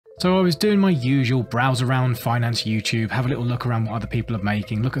So I was doing my usual browse around finance YouTube, have a little look around what other people are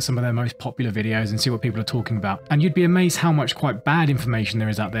making, look at some of their most popular videos and see what people are talking about. And you'd be amazed how much quite bad information there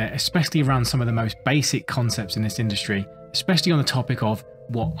is out there, especially around some of the most basic concepts in this industry, especially on the topic of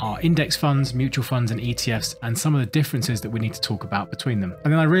what are index funds, mutual funds and ETFs, and some of the differences that we need to talk about between them.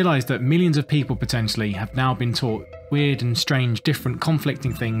 And then I realized that millions of people potentially have now been taught weird and strange, different,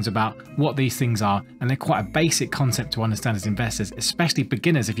 conflicting things about what these things are, and they're quite a basic concept to understand as investors, especially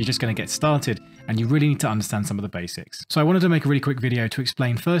beginners if you're just going to get started and you really need to understand some of the basics. So I wanted to make a really quick video to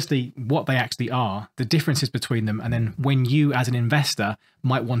explain firstly what they actually are, the differences between them, and then when you as an investor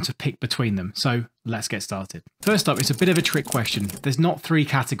might want to pick between them. So let's get started. First up, it's a bit of a trick question. There's not three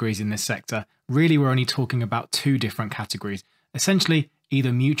categories in this sector. Really, we're only talking about two different categories, essentially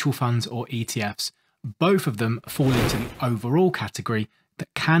either mutual funds or ETFs. Both of them fall into the overall category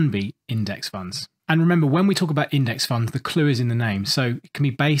that can be index funds. And remember, when we talk about index funds, the clue is in the name. So it can be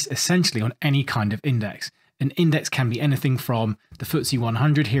based essentially on any kind of index. An index can be anything from the FTSE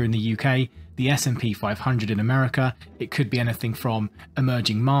 100 here in the UK, the S&P 500 in America. It could be anything from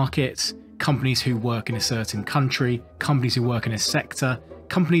emerging markets, companies who work in a certain country, companies who work in a sector,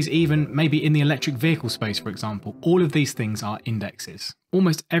 companies even maybe in the electric vehicle space, for example. All of these things are indexes.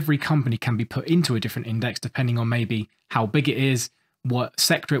 Almost every company can be put into a different index depending on maybe how big it is, what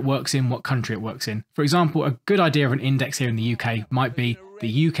sector it works in, what country it works in. For example, a good idea of an index here in the UK might be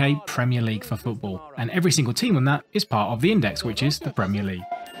the UK Premier League for football. And every single team on that is part of the index, which is the Premier League.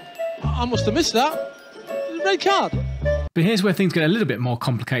 I must have missed that. Red card. But here's where things get a little bit more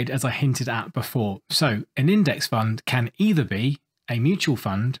complicated, as I hinted at before. So an index fund can either be a mutual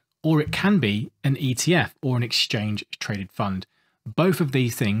fund or it can be an ETF or an exchange traded fund. Both of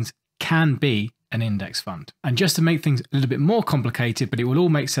these things can be an index fund. And just to make things a little bit more complicated, but it will all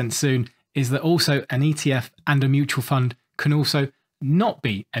make sense soon, is that also an ETF and a mutual fund can also not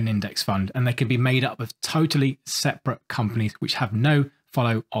be an index fund, and they can be made up of totally separate companies which have no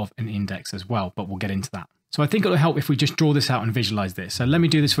follow of an index as well, but we'll get into that. So I think it'll help if we just draw this out and visualize this. So let me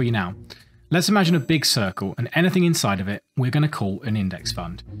do this for you now. Let's imagine a big circle and anything inside of it we're going to call an index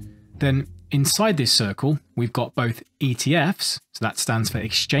fund. Then inside this circle, we've got both ETFs, so that stands for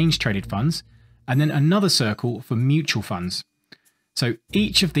exchange traded funds, and then another circle for mutual funds. So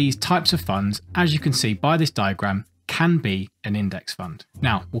each of these types of funds, as you can see by this diagram, can be an index fund.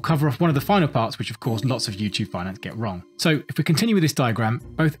 Now, we'll cover off one of the final parts, which of course lots of YouTube finance get wrong. So if we continue with this diagram,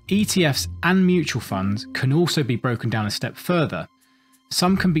 both ETFs and mutual funds can also be broken down a step further.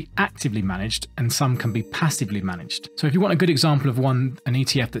 Some can be actively managed and some can be passively managed. So if you want a good example of an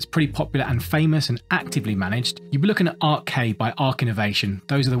ETF that's pretty popular and famous and actively managed, you'd be looking at ARK-K by ARK Innovation.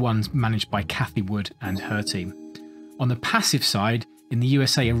 Those are the ones managed by Cathie Wood and her team. On the passive side, in the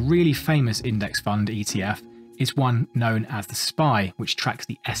USA, a really famous index fund ETF is one known as the SPY, which tracks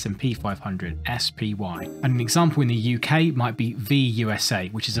the S&P 500, SPY. And an example in the UK might be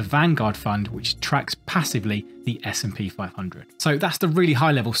VUSA, which is a Vanguard fund which tracks passively the S&P 500. So that's the really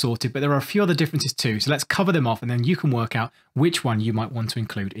high level sorted, but there are a few other differences too. So let's cover them off and then you can work out which one you might want to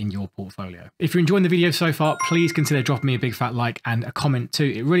include in your portfolio. If you're enjoying the video so far, please consider dropping me a big fat like and a comment too.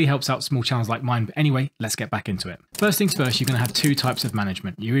 It really helps out small channels like mine. But anyway, let's get back into it. First things first, you're going to have two types of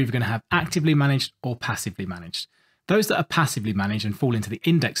management. You're either going to have actively managed or passively managed. Those that are passively managed and fall into the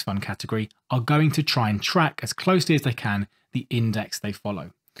index fund category are going to try and track as closely as they can the index they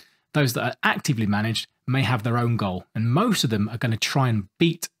follow. Those that are actively managed may have their own goal, and most of them are going to try and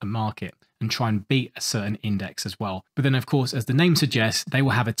beat a market and try and beat a certain index as well. But then of course, as the name suggests, they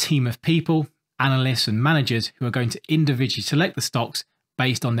will have a team of people, analysts and managers who are going to individually select the stocks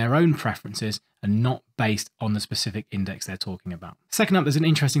based on their own preferences and not based on the specific index they're talking about. Second up, there's an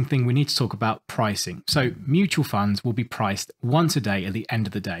interesting thing we need to talk about: pricing. So mutual funds will be priced once a day at the end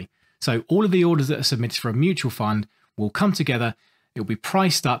of the day. So all of the orders that are submitted for a mutual fund will come together, it will be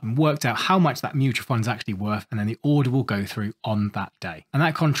priced up and worked out how much that mutual fund is actually worth, and then the order will go through on that day. And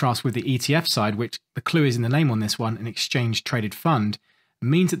that contrasts with the ETF side, which the clue is in the name on this one, an exchange traded fund,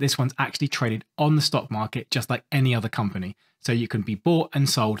 means that this one's actually traded on the stock market just like any other company. So you can be bought and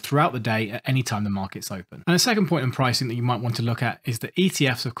sold throughout the day at any time the market's open. And a second point in pricing that you might want to look at is that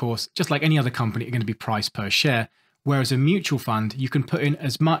ETFs, of course, just like any other company, are going to be priced per share. Whereas a mutual fund, you can put in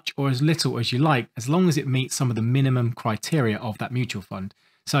as much or as little as you like, as long as it meets some of the minimum criteria of that mutual fund.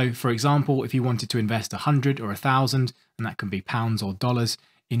 So for example, if you wanted to invest 100 or 1,000, and that can be pounds or dollars,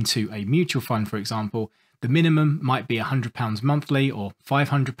 into a mutual fund, for example, the minimum might be £100 monthly or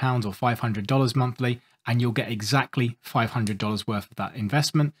 £500 or $500 monthly, and you'll get exactly $500 worth of that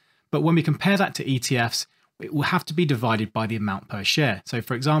investment. But when we compare that to ETFs, it will have to be divided by the amount per share. So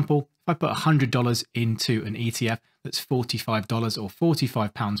for example, if I put $100 into an ETF, that's $45 or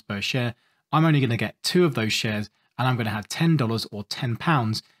 £45 per share, I'm only going to get 2 of those shares, and I'm going to have $10 or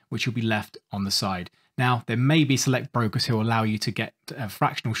 £10, which will be left on the side. Now, there may be select brokers who allow you to get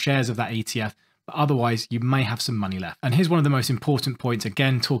fractional shares of that ETF, but otherwise you may have some money left. And here's one of the most important points,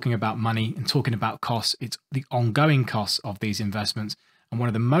 again, talking about money and talking about costs. It's the ongoing costs of these investments. And one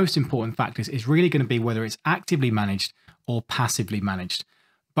of the most important factors is really going to be whether it's actively managed or passively managed.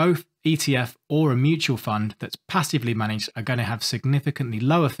 Both ETF or a mutual fund that's passively managed are going to have significantly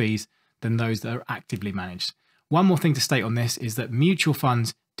lower fees than those that are actively managed. One more thing to state on this is that mutual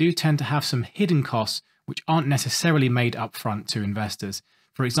funds do tend to have some hidden costs which aren't necessarily made upfront to investors.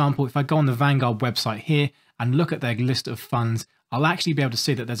 For example, if I go on the Vanguard website here and look at their list of funds, I'll actually be able to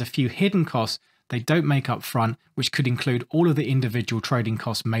see that there's a few hidden costs they don't make up front, which could include all of the individual trading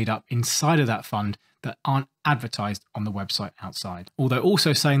costs made up inside of that fund that aren't advertised on the website outside. Although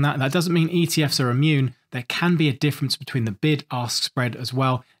also saying that doesn't mean ETFs are immune. There can be a difference between the bid-ask spread as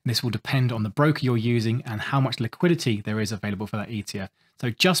well. And this will depend on the broker you're using and how much liquidity there is available for that ETF. So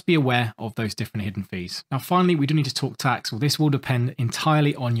just be aware of those different hidden fees. Now, finally, we do need to talk tax. Well, this will depend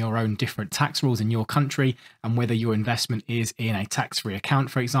entirely on your own different tax rules in your country and whether your investment is in a tax-free account,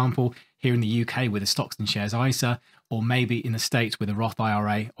 for example, here in the UK with a stocks and shares ISA, or maybe in the States with a Roth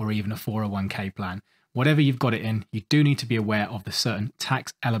IRA or even a 401k plan. Whatever you've got it in, you do need to be aware of the certain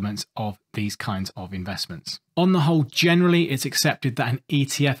tax elements of these kinds of investments. On the whole, generally, it's accepted that an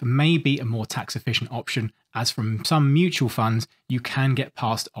ETF may be a more tax efficient option, as from some mutual funds, you can get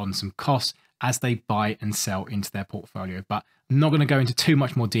passed on some costs as they buy and sell into their portfolio. But I'm not going to go into too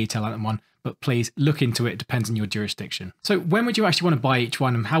much more detail on that one, but please look into it. It depends on your jurisdiction. So when would you actually want to buy each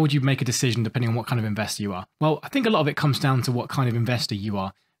one, and how would you make a decision depending on what kind of investor you are? Well, I think a lot of it comes down to what kind of investor you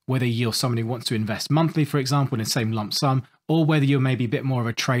are. Whether you're somebody who wants to invest monthly, for example, in the same lump sum, or whether you're maybe a bit more of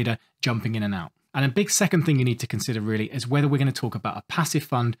a trader jumping in and out. And a big second thing you need to consider really is whether we're going to talk about a passive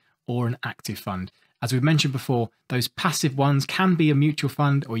fund or an active fund. As we've mentioned before, those passive ones can be a mutual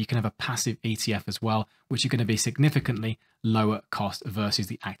fund, or you can have a passive ETF as well, which are going to be significantly lower cost versus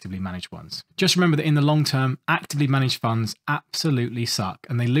the actively managed ones. Just remember that in the long term, actively managed funds absolutely suck,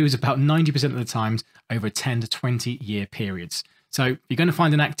 and they lose about 90% of the times over 10 to 20 year periods. So if you're going to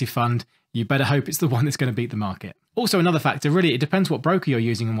find an active fund, you better hope it's the one that's going to beat the market. Also, another factor, really, it depends what broker you're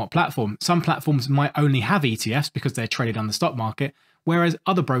using and what platform. Some platforms might only have ETFs because they're traded on the stock market, whereas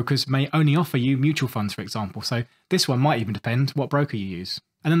other brokers may only offer you mutual funds, for example. So this one might even depend what broker you use.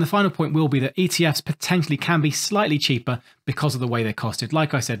 And then the final point will be that ETFs potentially can be slightly cheaper because of the way they're costed.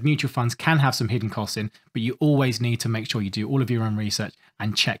 Like I said, mutual funds can have some hidden costs in, but you always need to make sure you do all of your own research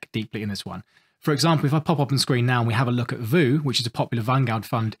and check deeply in this one. For example, if I pop up on screen now and we have a look at VU, which is a popular Vanguard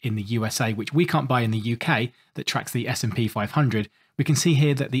fund in the USA, which we can't buy in the UK, that tracks the S&P 500, we can see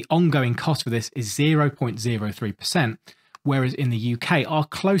here that the ongoing cost for this is 0.03%, whereas in the UK, our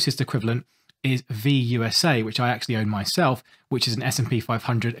closest equivalent is VUSA, which I actually own myself, which is an S&P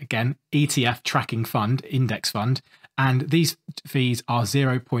 500, again, ETF tracking fund, index fund, and these fees are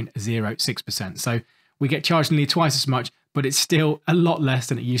 0.06%. So we get charged nearly twice as much, but it's still a lot less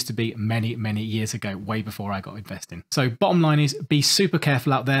than it used to be many, many years ago, way before I got investing. So bottom line is, be super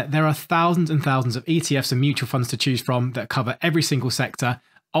careful out there. There are thousands and thousands of ETFs and mutual funds to choose from that cover every single sector.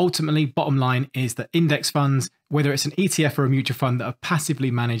 Ultimately, bottom line is that index funds, whether it's an ETF or a mutual fund that are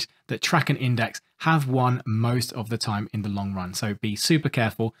passively managed, that track an index, have won most of the time in the long run. So be super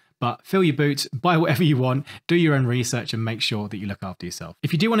careful, but fill your boots, buy whatever you want, do your own research, and make sure that you look after yourself.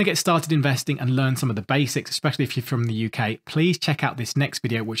 If you do want to get started investing and learn some of the basics, especially if you're from the UK, please check out this next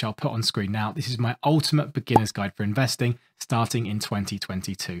video, which I'll put on screen now. This is my ultimate beginner's guide for investing starting in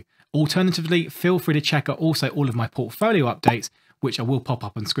 2022. Alternatively, feel free to check out also all of my portfolio updates, which I will pop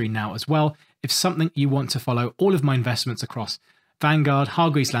up on screen now as well. If something you want to follow all of my investments across Vanguard,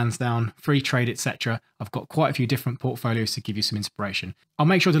 Hargreaves Lansdown, Free Trade, etc. I've got quite a few different portfolios to give you some inspiration. I'll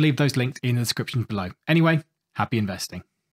make sure to leave those linked in the description below. Anyway, happy investing.